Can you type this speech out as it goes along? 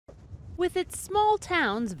With its small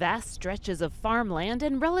towns, vast stretches of farmland,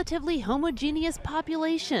 and relatively homogeneous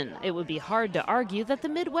population, it would be hard to argue that the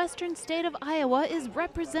Midwestern state of Iowa is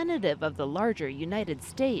representative of the larger United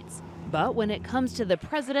States. But when it comes to the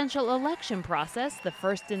presidential election process, the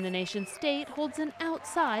first-in-the-nation state holds an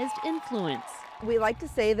outsized influence. We like to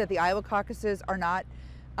say that the Iowa caucuses are not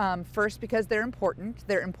first because they're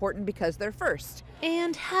important because they're first.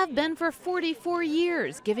 And have been for 44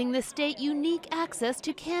 years, giving the state unique access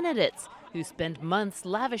to candidates who spend months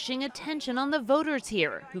lavishing attention on the voters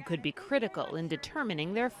here, who could be critical in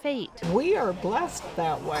determining their fate. We are blessed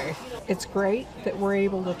that way. It's great that we're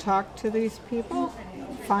able to talk to these people,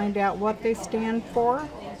 find out what they stand for.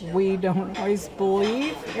 We don't always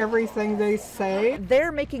believe everything they say.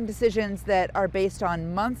 They're making decisions that are based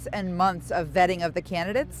on months and months of vetting of the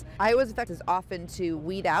candidates. Iowa's effect is often to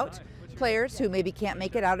weed out players who maybe can't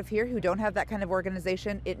make it out of here, who don't have that kind of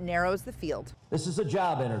organization. It narrows the field. This is a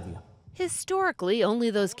job interview. Historically,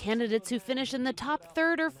 only those candidates who finish in the top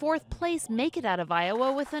third or fourth place make it out of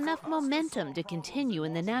Iowa with enough momentum to continue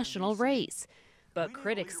in the national race. But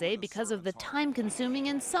critics say because of the time-consuming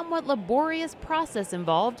and somewhat laborious process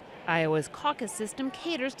involved, Iowa's caucus system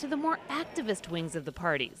caters to the more activist wings of the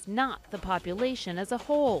parties, not the population as a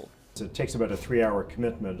whole. It takes about a 3-hour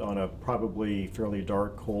commitment on a probably fairly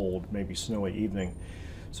dark, cold, maybe snowy evening.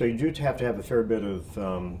 So you do have to have a fair bit of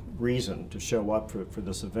reason to show up for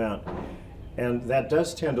this event. And that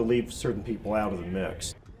does tend to leave certain people out of the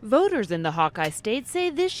mix. Voters in the Hawkeye State say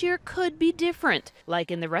this year could be different. Like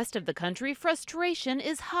in the rest of the country, frustration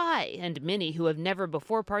is high, and many who have never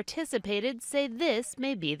before participated say this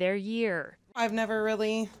may be their year. I've never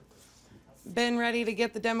really been ready to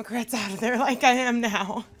get the Democrats out of there like I am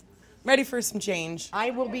now. Ready for some change. I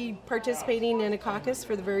will be participating in a caucus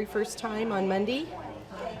for the very first time on Monday,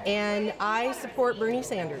 and I support Bernie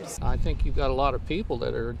Sanders. I think you've got a lot of people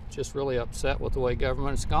that are just really upset with the way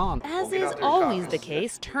government's gone. As is always the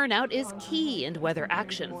case, turnout is key, and whether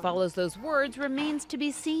action follows those words remains to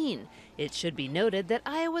be seen. It should be noted that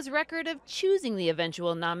Iowa's record of choosing the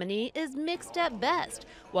eventual nominee is mixed at best.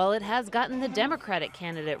 While it has gotten the Democratic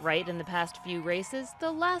candidate right in the past few races,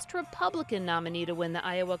 the last Republican nominee to win the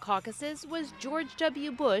Iowa caucuses was George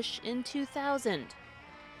W. Bush in 2000.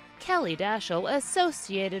 Kelly Daschle,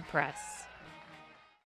 Associated Press.